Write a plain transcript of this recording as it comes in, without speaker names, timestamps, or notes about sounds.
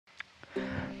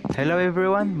Hello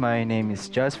everyone, my name is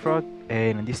JazzFrog,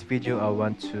 and in this video I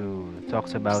want to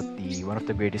talk about the one of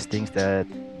the greatest things that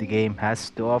the game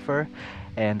has to offer,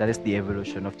 and that is the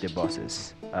evolution of the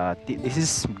bosses. This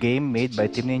is game made by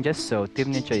Team Ninja, so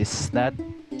Team Ninja is not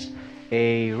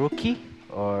a rookie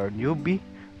or newbie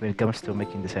when it comes to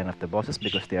making design of the bosses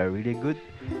because they are really good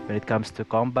when it comes to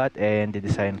combat and the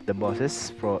design of the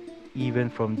bosses even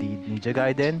from the Ninja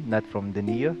Gaiden, not from the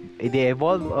Neo. They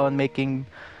evolve on making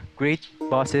great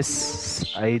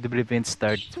bosses. I do believe it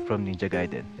starts from Ninja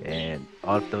Gaiden, and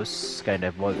all of those kind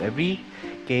of evolve every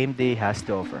game they has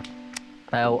to offer.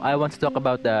 Now, I want to talk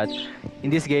about that. In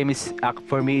this game, is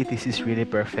for me, this is really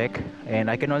perfect,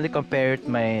 and I can only compare it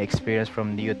my experience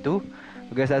from Neo 2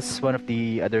 because that's one of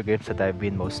the other games that I've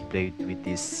been most played with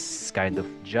this kind of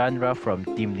genre from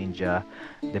Team Ninja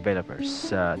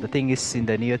developers. The thing is, in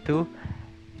the Neo 2,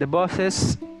 the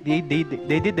bosses they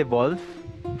did evolve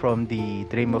from the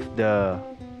dream of the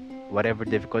whatever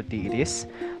difficulty it is,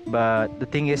 but the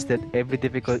thing is that every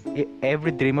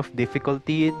dream of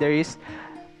difficulty there is,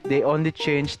 they only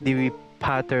change the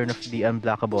pattern of the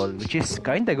unblockable, which is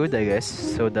kinda good, I guess,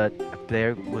 so that a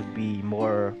player would be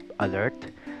more alert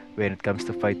when it comes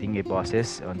to fighting a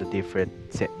bosses on the different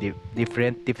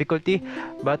difficulty.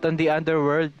 But on the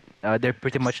underworld, they're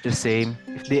pretty much the same.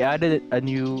 If they added a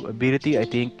new ability, I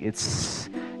think it's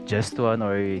just one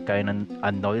or kind of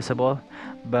unnoticeable.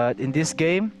 But in this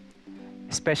game,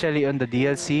 especially on the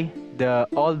DLC, the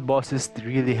old bosses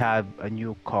really have a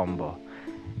new combo.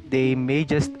 They may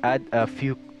just add a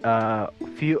few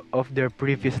of their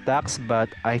previous attacks, but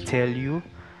I tell you,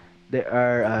 there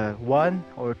are one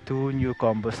or two new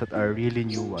combos that are really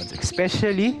new ones,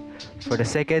 especially for the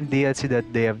second DLC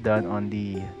that they have done on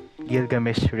the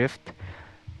Gilgamesh Rift.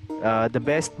 The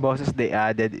best bosses they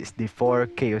added is the 4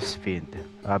 Chaos Fiend.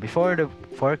 Before the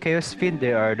 4 Chaos Fiend,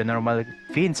 there are the normal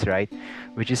fiends, right?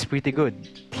 Which is pretty good.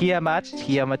 Tiamat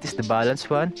is the balanced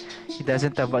one. He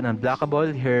doesn't have an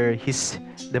unblockable.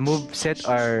 The move set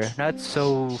are not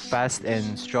so fast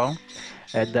and strong.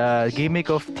 The gimmick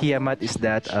of Tiamat is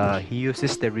that he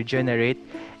uses the regenerate,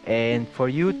 and for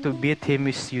you to beat him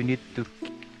is you need to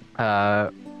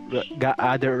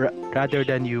rather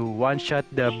than you one shot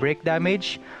the break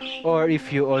damage, or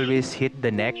if you always hit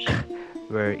the neck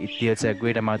where it deals a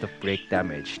great amount of break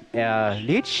damage.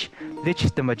 Lich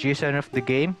is the magician of the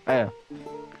game.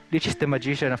 Lich is the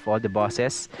magician of all the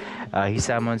bosses. He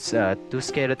summons two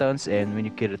skeletons, and when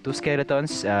you kill the two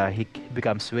skeletons, he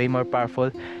becomes way more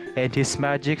powerful, and his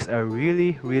magics are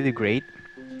really great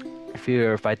if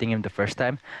you're fighting him the first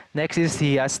time. Next is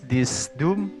he has this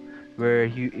Doom, where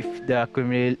if the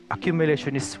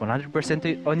accumulation is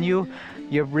 100% on you,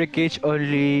 your breakage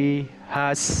only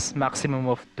has maximum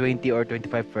of 20 or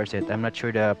 25%. I'm not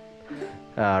sure the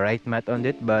right math on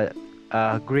it, but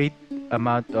a great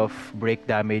amount of break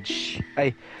damage.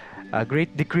 A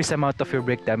great decrease amount of your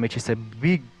break damage is a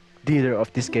big dealer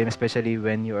of this game, especially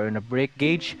when you are in a break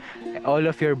gauge. All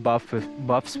of your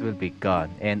buffs will be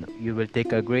gone, and you will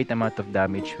take a great amount of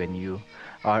damage when you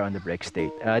are on the break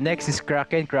state. Next is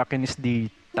Kraken. Kraken is the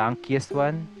tankiest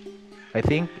one, I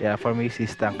think. Yeah, for me,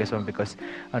 he's tankiest one because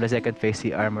on the second phase,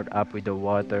 he armored up with the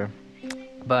water.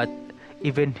 But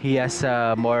even he has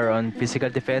more on physical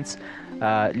defense.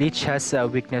 Lich has a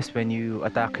weakness when you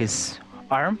attack his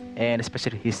arm and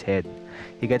especially his head.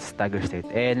 He gets stagger state.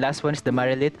 And last one is the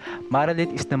Marilith.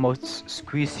 Marilith is the most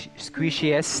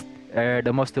squishiest,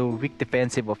 the most weak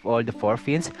defensive of all the four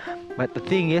fiends. But the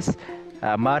thing is,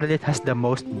 Marilith has the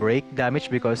most break damage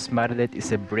because Marilith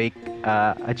is a break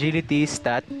agility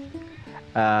stat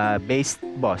based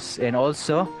boss, and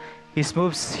also his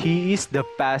moves, he is the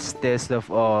fastest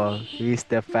of all. He is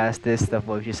the fastest of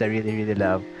all, which is I really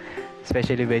love,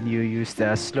 especially when you use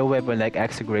the slow weapon like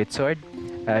Axe Great Sword.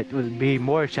 It will be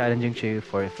more challenging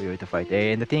for you to fight.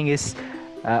 And the thing is,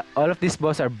 all of these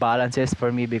bosses are balances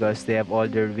for me because they have all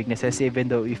their weaknesses, even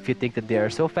though if you think that they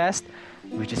are so fast,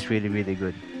 which is really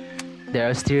good, there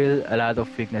are still a lot of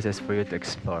weaknesses for you to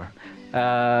explore.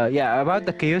 Yeah, about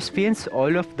the Chaos Fiends,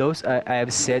 all of those I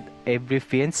have said, every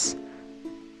Fiends,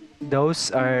 those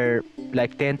are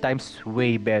like 10 times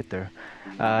way better.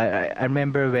 I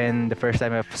remember when the first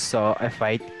time I saw a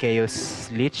fight Chaos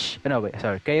Lich, no wait,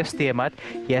 sorry, Chaos Tiamat.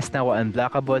 He has now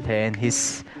unblockable and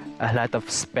he's a lot of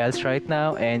spells right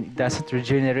now, and it doesn't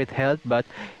regenerate health, but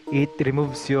it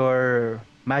removes your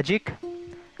magic.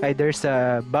 There's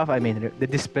a buff, I mean, the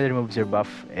display removes your buff,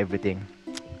 everything.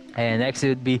 And next it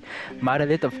would be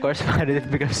Marilith, of course. Marilith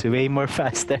becomes way more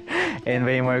faster and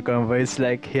way more combo. It's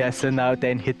like he has now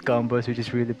 10 hit combos, which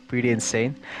is really pretty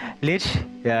insane. Lich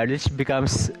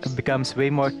becomes way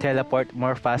more teleport,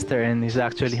 more faster, and he's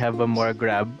actually have a more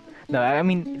grab No, I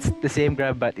mean it's the same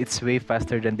grab, but it's way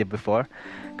faster than the before.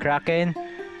 Kraken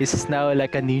is now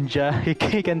like a ninja.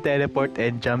 He can teleport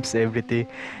and jumps everything,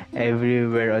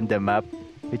 everywhere on the map,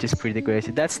 which is pretty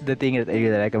crazy. That's the thing that I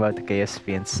really like about the Chaos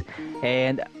Fiends.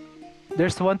 And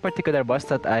there's one particular boss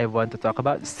that I want to talk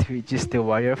about, which is the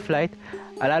Warrior Flight.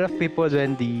 A lot of people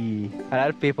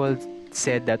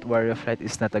said that Warrior Flight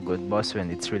is not a good boss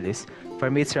when it's released. For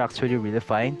me, it's actually really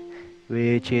fine,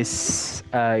 which is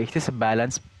it is a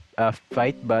balanced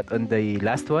fight. But on the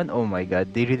last one, oh my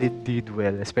god, they really did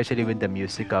well, especially when the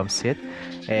music comes hit.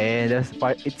 And that's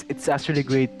part. It's actually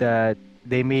great that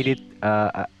they made it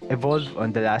evolve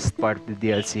on the last part of the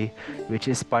DLC, which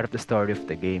is part of the story of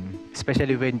the game.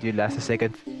 Especially when you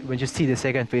see the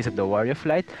second phase of the Warrior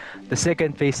Flight, the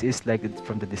second phase is like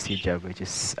from the Dissidia, which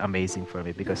is amazing for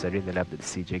me because I really love the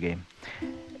Dissidia game.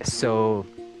 So,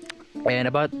 and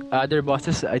about other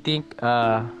bosses, I think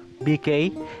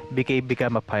BK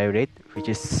became a pirate, which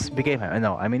is became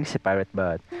no, I mean he's a pirate,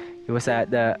 but he was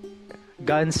at the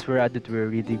guns were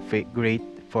really great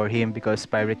for him because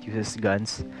pirate uses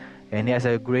guns, and he has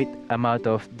a great amount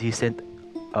of decent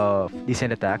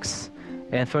attacks.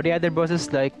 And for the other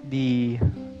bosses like the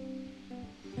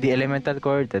elemental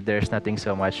core, that there's nothing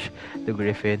so much. The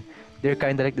griffin, they're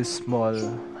kind of like the small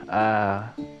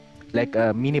like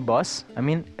a mini boss. I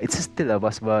mean, it's still a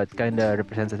boss, but kind of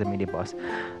represents as a mini boss.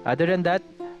 Other than that,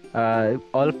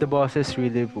 all of the bosses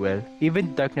really well.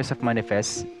 Even Darkness of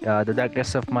Manifest,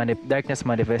 Darkness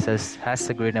Manifest has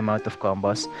a great amount of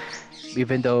combos.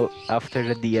 Even though after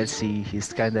the DLC,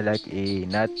 he's kind of like a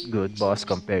not good boss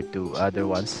compared to other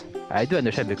ones. I do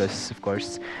understand because, of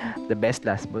course, the best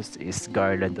last boss is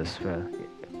Garland as well.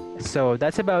 So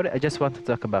that's about it. I just want to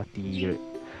talk about the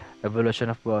evolution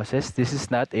of bosses. This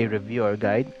is not a review or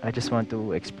guide. I just want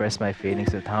to express my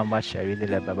feelings of how much I really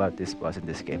love about this boss in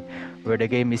this game, where the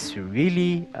game is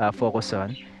really focused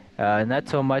on not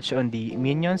so much on the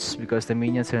minions, because the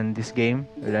minions in this game,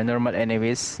 the normal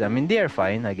enemies, I mean they are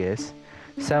fine, I guess.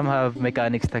 Some have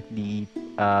mechanics like the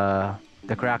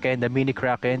Kraken, the mini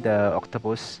Kraken, the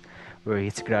octopus, where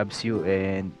it grabs you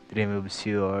and removes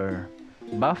your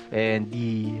buff, and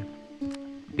the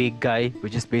big guy,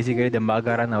 which is basically the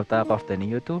Magaran attack of the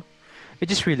Neo 2,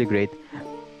 which is really great.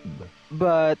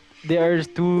 But there's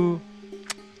there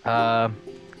are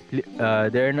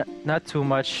not too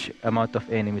much amount of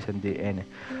enemies on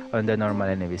the normal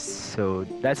enemies. So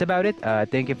that's about it.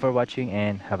 Thank you for watching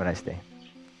and have a nice day.